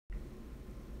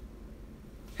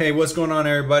Hey, what's going on,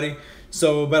 everybody?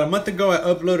 So about a month ago I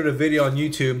uploaded a video on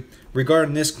YouTube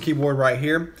regarding this keyboard right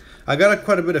here. I got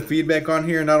quite a bit of feedback on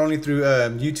here, not only through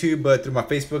YouTube but through my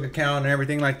Facebook account and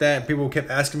everything like that. People kept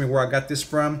asking me where I got this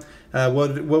from,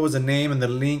 what was the name and the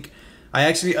link. I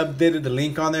actually updated the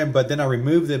link on there, but then I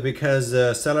removed it because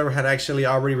the seller had actually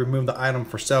already removed the item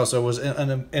for sale, so it was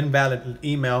an invalid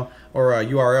email or a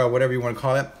URL, whatever you want to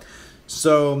call it.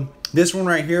 So this one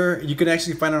right here, you can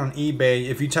actually find it on eBay.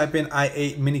 If you type in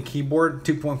i8 mini keyboard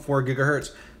 2.4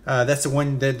 gigahertz, that's the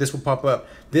one that this will pop up.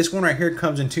 This one right here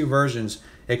comes in two versions.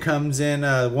 It comes in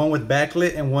one with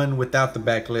backlit and one without the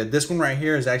backlit. This one right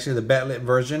here is actually the backlit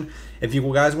version. If you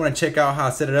guys want to check out how I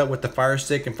set it up with the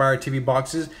Firestick and Fire TV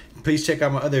boxes, please check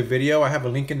out my other video. I have a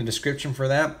link in the description for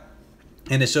that.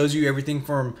 And it shows you everything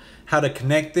from how to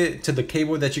connect it to the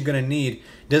cable that you're going to need.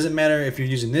 Doesn't matter if you're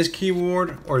using this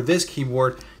keyboard or this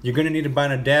keyboard, you're going to need to buy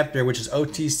an adapter, which is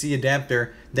OTC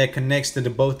adapter, that connects to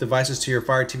both devices, to your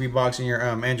Fire TV box and your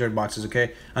Android boxes,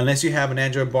 okay? Unless you have an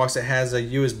Android box that has a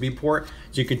USB port,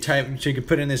 so you can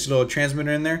put in this little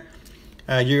transmitter in there,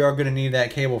 you are going to need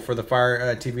that cable for the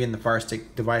Fire TV and the Fire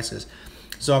Stick devices.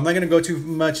 So I'm not going to go too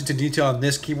much into detail on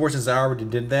this keyboard since I already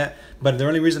did that. But the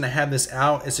only reason I have this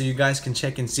out is so you guys can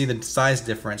check and see the size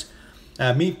difference.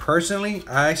 Me personally,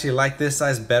 I actually like this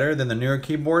size better than the newer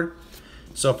keyboard.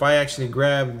 So if I actually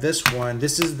grab this one,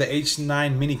 this is the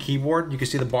H9 mini keyboard. You can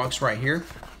see the box right here.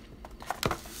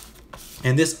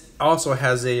 And this also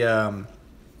has a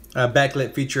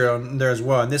backlit feature on there as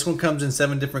well. And this one comes in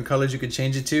 7 different colors you can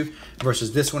change it to,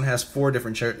 versus this one has 4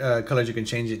 different colors you can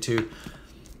change it to.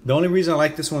 The only reason I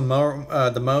like this one more,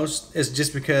 the most is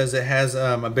just because it has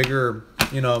a bigger,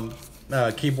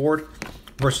 keyboard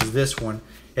versus this one.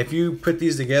 If you put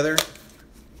these together,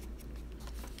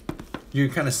 you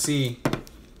kind of see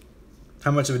how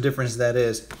much of a difference that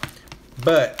is.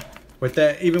 But with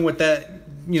that, even with that,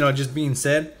 just being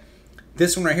said,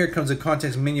 this one right here comes with a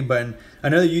context menu button.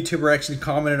 Another YouTuber actually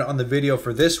commented on the video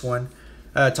for this one,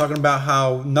 talking about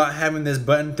how not having this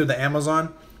button through the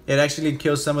Amazon, it actually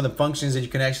kills some of the functions that you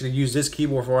can actually use this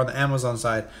keyboard for on the Amazon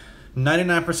side.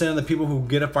 99% of the people who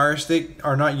get a Fire Stick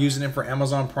are not using it for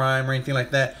Amazon Prime or anything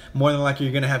like that. More than likely,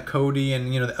 you're going to have Kodi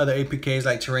and the other APKs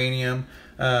like Terranium,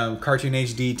 Cartoon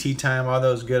HD, Tea Time, all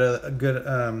those good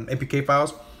APK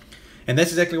files. And that's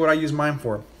exactly what I use mine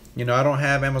for. I don't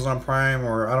have Amazon Prime,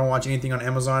 or I don't watch anything on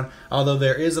Amazon, although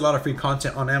there is a lot of free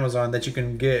content on Amazon that you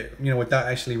can get, without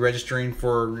actually registering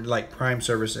for like Prime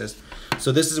services.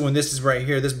 So this is when this is right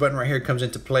here, this button right here comes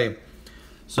into play.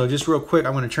 So just real quick,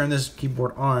 I'm going to turn this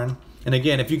keyboard on. And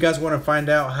again, if you guys want to find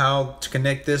out how to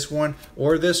connect this one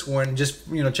or this one, just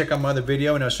check out my other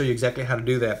video and I'll show you exactly how to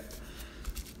do that.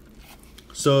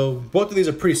 So both of these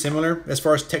are pretty similar as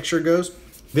far as texture goes.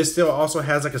 This still also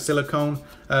has like a silicone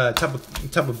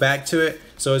type of back to it,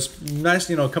 so it's nice,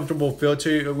 comfortable feel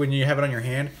to it when you have it on your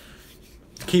hand.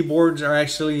 Keyboards are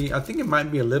actually, I think it might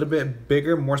be a little bit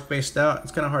bigger, more spaced out.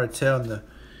 It's kind of hard to tell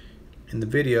in the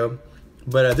video,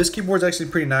 but this keyboard is actually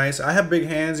pretty nice. I have big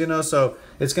hands, so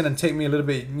it's gonna take me a little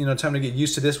bit, time to get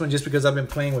used to this one, just because I've been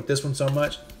playing with this one so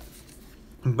much.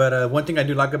 But one thing I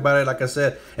do like about it, like I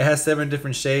said, it has 7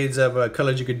 different shades of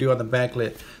colors you could do on the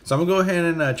backlit. So I'm going to go ahead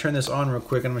and turn this on real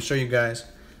quick, and I'm going to show you guys.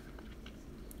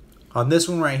 On this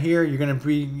one right here, you're going to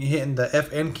be hitting the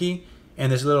FN key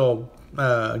and this little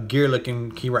gear looking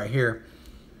key right here.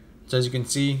 So as you can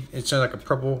see, it's like a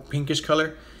purple pinkish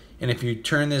color. And if you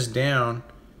turn this down,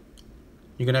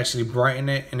 you can actually brighten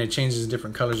it, and it changes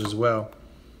different colors as well.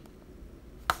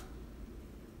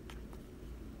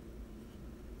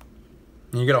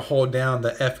 And you gotta hold down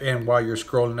the FN while you're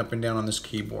scrolling up and down on this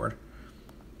keyboard.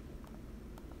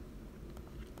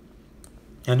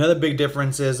 Another big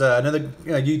difference is another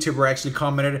YouTuber actually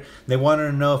commented. They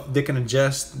wanted to know if they can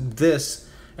adjust this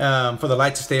for the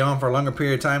light to stay on for a longer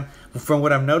period of time. From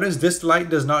what I've noticed, this light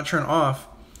does not turn off.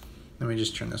 Let me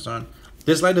just turn this on.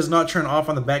 This light does not turn off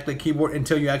on the backlit keyboard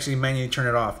until you actually manually turn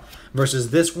it off.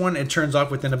 Versus this one, it turns off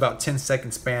within about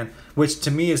 10-second span, which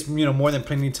to me is more than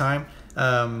plenty of time.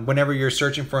 Whenever you're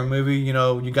searching for a movie,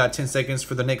 you got 10 seconds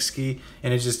for the next key,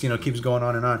 and it just keeps going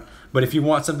on and on. But if you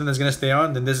want something that's going to stay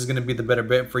on, then this is going to be the better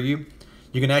bet for you.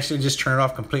 You can actually just turn it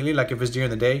off completely, like if it's during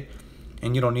the day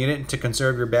and you don't need it, to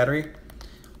conserve your battery,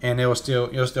 and it'll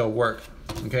still work.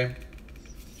 Okay,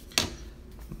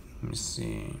 let me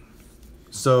see.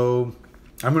 So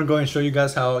I'm gonna go ahead and show you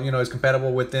guys how it's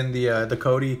compatible within the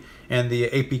Kodi and the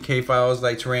APK files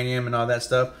like Terranium and all that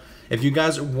stuff. If you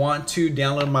guys want to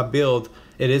download my build,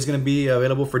 it is going to be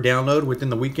available for download within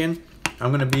the weekend.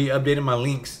 I'm going to be updating my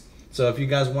links So if you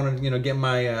guys want to, get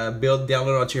my build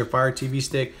downloaded onto your Fire TV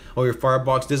stick or your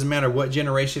Firebox, doesn't matter what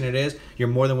generation it is, you're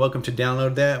more than welcome to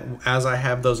download that, as I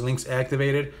have those links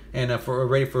activated and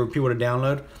ready for people to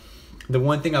download. The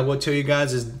one thing I will tell you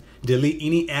guys is delete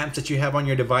any apps that you have on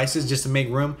your devices just to make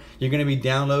room. You're going to be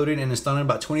downloading and installing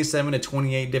about 27 to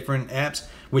 28 different apps,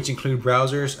 which include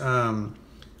browsers,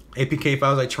 APK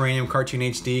files like Terrarium, Cartoon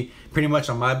HD. Pretty much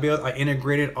on my build, I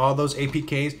integrated all those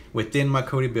APKs within my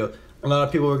Kodi build. A lot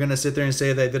of people are going to sit there and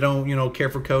say that they don't, care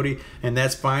for Kodi, and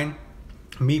that's fine.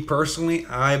 Me personally,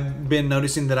 I've been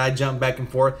noticing that I jump back and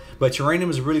forth, but Terrarium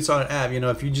is a really solid app.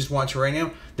 If you just want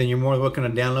Terrarium, then you're more than welcome to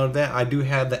download that. I do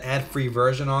have the ad-free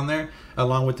version on there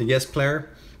along with the Yes Player,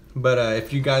 but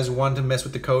if you guys want to mess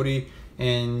with the Kodi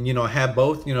and have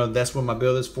both, that's what my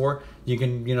build is for. You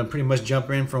can pretty much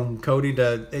jump in from Kodi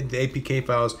to the APK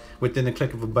files within the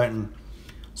click of a button.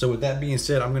 So with that being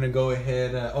said, I'm gonna go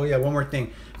ahead. Oh yeah, one more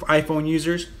thing for iPhone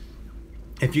users.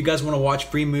 If you guys want to watch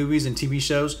free movies and TV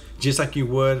shows just like you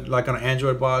would like on an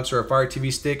Android box or a Fire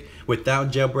TV stick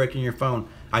without jailbreaking your phone,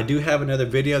 I do have another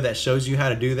video that shows you how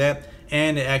to do that,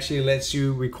 and it actually lets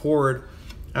you record.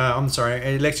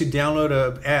 It lets you download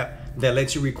an app that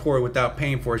lets you record without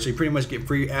paying for it. So you pretty much get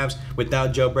free apps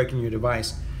without jailbreaking your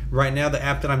device. Right now, the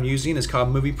app that I'm using is called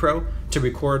Movie Pro to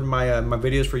record my my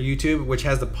videos for YouTube, which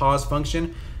has the pause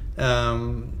function.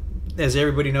 As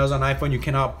everybody knows, on iPhone you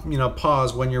cannot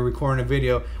pause when you're recording a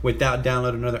video without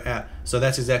downloading another app. So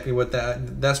that's exactly what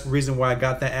that's the reason why I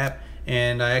got that app.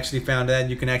 And I actually found that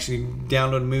you can actually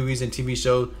download movies and TV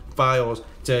show files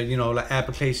to like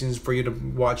applications for you to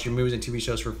watch your movies and TV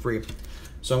shows for free.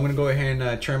 So I'm gonna go ahead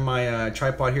and turn my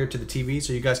tripod here to the TV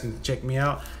so you guys can check me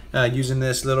out using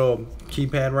this little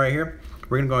keypad right here.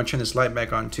 We're gonna go and turn this light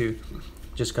back on too,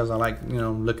 just because I like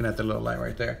looking at the little light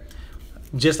right there.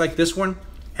 Just like this one,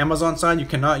 Amazon side, you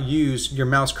cannot use your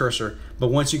mouse cursor, but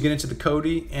once you get into the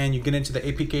Kodi and you get into the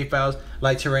APK files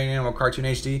like Terrarium or Cartoon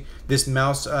HD, this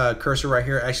mouse cursor right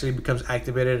here actually becomes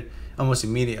activated almost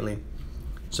immediately.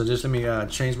 So just let me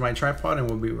change my tripod and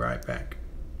we'll be right back.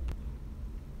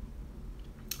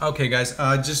 Okay guys,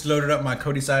 just loaded up my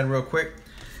Kodi side real quick.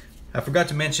 I forgot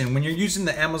to mention, when you're using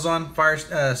the Amazon Fire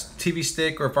TV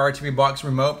stick or Fire TV box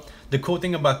remote, the cool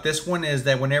thing about this one is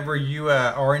that whenever you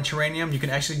are in Terrarium, you can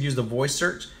actually use the voice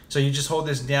search. So you just hold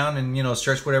this down and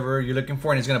search whatever you're looking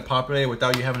for, and it's going to populate it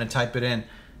without you having to type it in.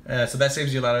 So that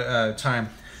saves you a lot of time.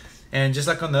 And just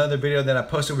like on the other video that I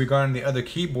posted regarding the other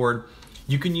keyboard,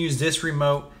 you can use this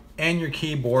remote and your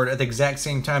keyboard at the exact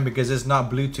same time because it's not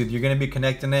Bluetooth. You're going to be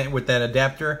connecting it with that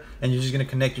adapter, and you're just going to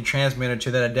connect your transmitter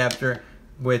to that adapter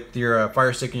with your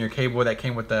Fire Stick and your cable that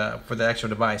came with for the actual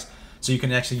device. So you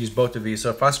can actually use both of these. So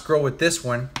if I scroll with this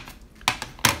one,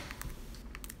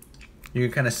 you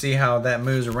can kind of see how that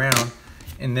moves around.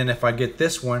 And then if I get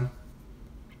this one,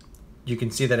 you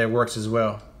can see that it works as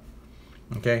well.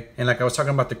 Okay, and like I was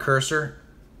talking about the cursor,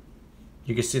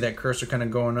 you can see that cursor kind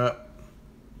of going up.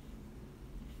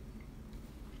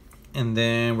 And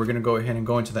then we're gonna go ahead and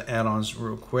go into the add-ons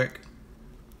real quick.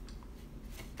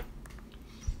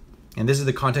 And this is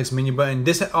the context menu button.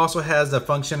 This also has the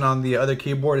function on the other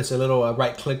keyboard. It's a little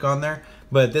right click on there,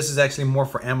 but this is actually more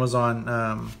for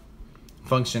Amazon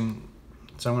function.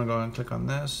 So I'm gonna go and click on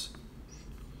this.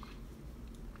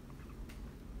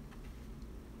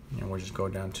 And we'll just go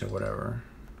down to whatever.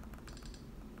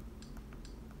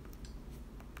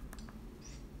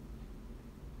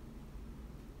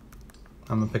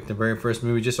 I'm gonna pick the very first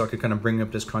movie just so I could kind of bring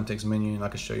up this context menu and I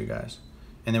can show you guys.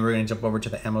 And then we're gonna jump over to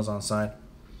the Amazon side.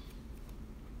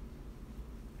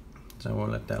 So we'll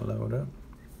let that load up.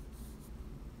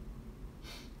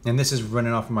 And this is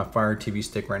running off of my Fire TV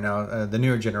stick right now, the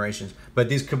newer generations. But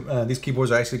these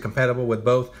keyboards are actually compatible with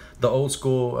both the old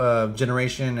school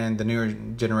generation and the newer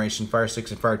generation Fire Sticks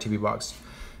and Fire TV box.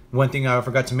 One thing I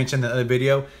forgot to mention in the other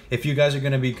video, if you guys are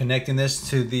going to be connecting this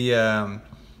to the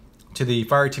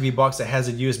Fire TV box that has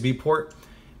a USB port,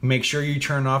 make sure you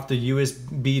turn off the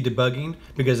USB debugging,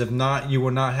 because if not, you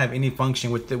will not have any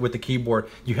function with the keyboard.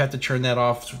 You have to turn that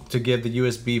off to give the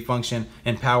USB function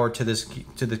and power to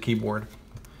the keyboard.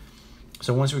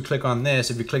 So once we click on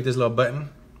this, if you click this little button,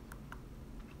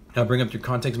 it'll bring up your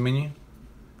context menu.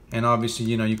 And obviously,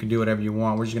 you can do whatever you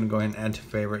want. We're just gonna go ahead and add to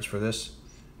favorites for this.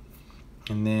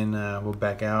 And then we'll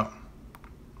back out.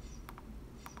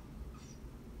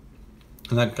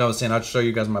 And like I was saying, I'll show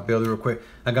you guys my build real quick.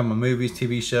 I got my movies,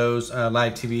 TV shows,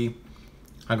 live TV.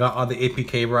 I got all the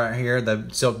APK right here, the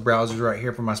Silk browsers right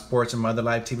here for my sports and my other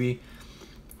live TV.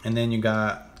 And then you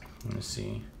got, let me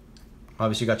see,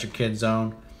 obviously you got your kids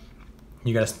zone.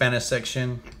 You got a Spanish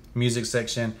section, music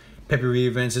section, pay-per-view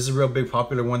events. This is a real big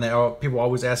popular one that people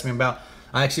always ask me about.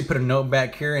 I actually put a note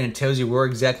back here, and it tells you where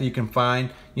exactly you can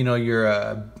find, you know,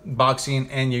 your boxing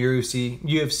and your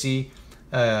UFC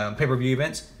pay-per-view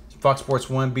events. Fox Sports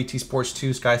 1, BT Sports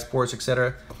 2, Sky Sports,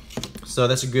 etc. So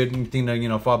that's a good thing to, you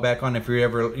know, fall back on if you're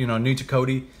ever, you know, new to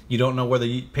Kodi. You don't know where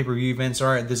the pay-per-view events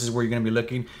are. This is where you're going to be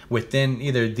looking within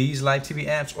either these live TV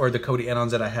apps or the Kodi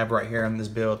add-ons that I have right here on this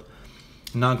build.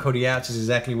 Non-Kodi apps is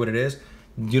exactly what it is.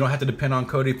 You don't have to depend on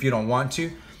Kodi if you don't want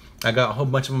to. I got a whole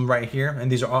bunch of them right here,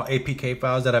 and these are all APK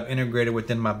files that I've integrated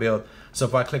within my build. So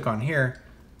if I click on here,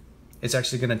 it's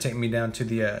actually going to take me down to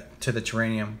the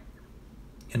Terranium,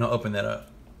 and I'll open that up.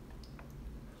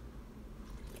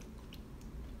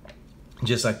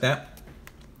 Just like that.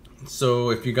 So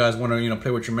if you guys want to, you know,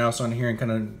 play with your mouse on here and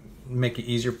kind of make it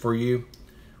easier for you,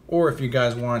 or if you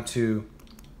guys want to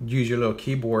use your little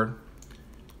keyboard,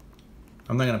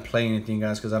 I'm not gonna play anything,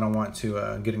 guys, because I don't want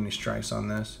to get any strikes on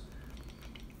this.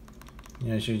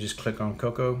 You know, so you just click on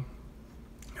Coco,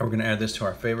 and we're gonna add this to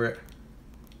our favorite,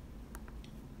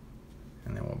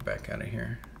 and then we'll back out of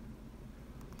here.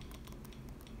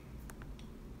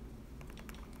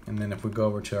 And then if we go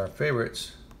over to our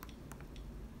favorites,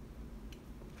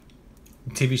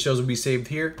 TV shows will be saved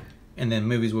here, and then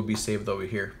movies will be saved over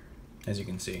here, as you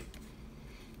can see.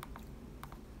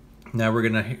 Now we're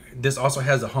gonna, this also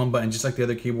has a home button just like the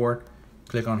other keyboard.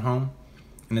 Click on home,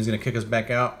 and it's gonna kick us back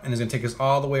out, and it's gonna take us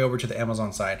all the way over to the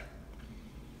Amazon side.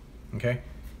 Okay,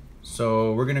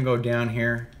 so we're gonna go down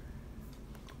here.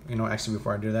 You know, actually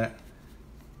before I do that,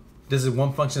 this is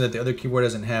one function that the other keyboard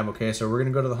doesn't have. Okay, so we're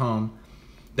gonna go to the home.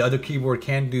 The other keyboard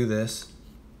can do this,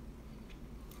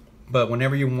 but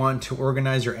whenever you want to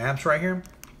organize your apps right here,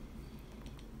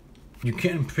 you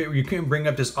can't bring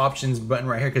up this options button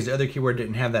right here because the other keyboard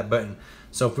didn't have that button.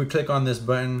 So if we click on this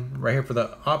button right here for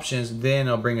the options, then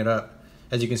I'll bring it up,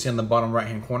 as you can see on the bottom right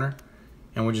hand corner,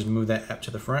 and we'll just move that app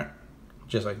to the front,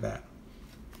 just like that.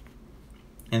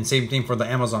 And same thing for the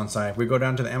Amazon side. If we go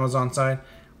down to the Amazon side,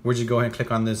 we'll just go ahead and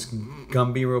click on this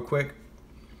Gumby real quick,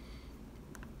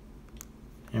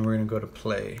 and we're gonna go to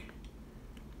play.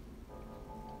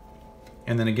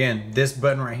 And then again, this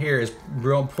button right here is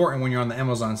real important when you're on the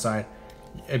Amazon side.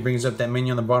 It brings up that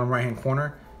menu on the bottom right hand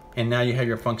corner, and now you have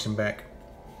your function back.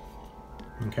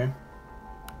 Okay.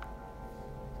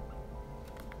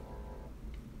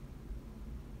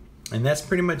 And that's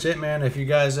pretty much it, man. If you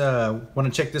guys want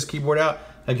to check this keyboard out,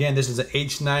 again, this is an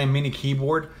H9 mini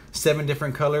keyboard, 7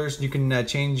 different colors you can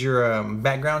change your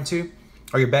background to,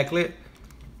 or your backlit.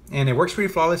 And it works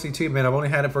pretty flawlessly too, man. I've only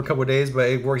had it for a couple of days, but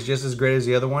it works just as great as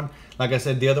the other one. Like I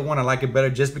said, the other one, I like it better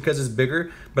just because it's bigger,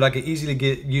 but I could easily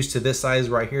get used to this size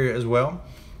right here as well.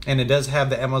 And it does have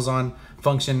the Amazon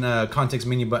function context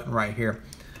menu button right here.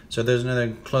 So there's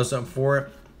another close-up for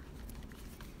it.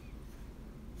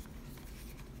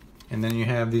 And then you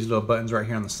have these little buttons right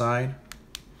here on the side.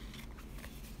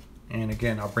 And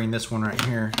again, I'll bring this one right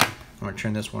here. I'm gonna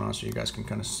turn this one on so you guys can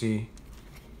kind of see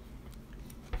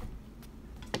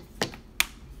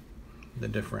the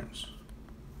difference.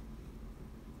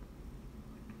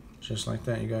 Just like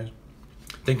that, you guys.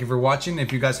 Thank you for watching.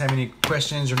 If you guys have any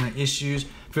questions or any issues,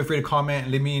 feel free to comment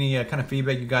and leave me any kind of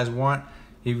feedback you guys want.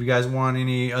 If you guys want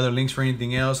any other links for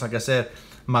anything else, like I said,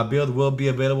 my build will be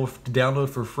available to download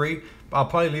for free. I'll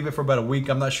probably leave it for about a week.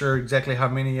 I'm not sure exactly how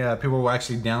many people will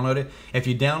actually download it. If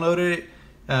you downloaded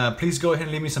it, please go ahead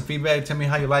and leave me some feedback. Tell me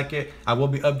how you like it. I will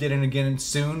be updating again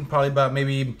soon, probably about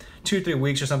maybe 2 or 3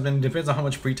 weeks or something. Depends on how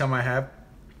much free time I have.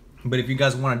 But if you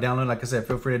guys want to download, like I said,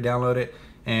 feel free to download it.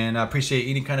 And I appreciate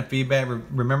any kind of feedback.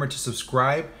 Remember to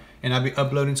subscribe, and I'll be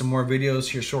uploading some more videos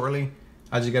here shortly.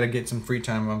 I just got to get some free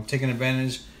time. I'm taking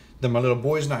advantage that my little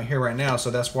boy's not here right now,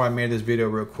 so that's why I made this video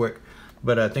real quick.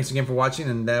 But thanks again for watching,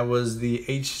 and that was the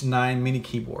H9 mini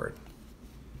keyboard.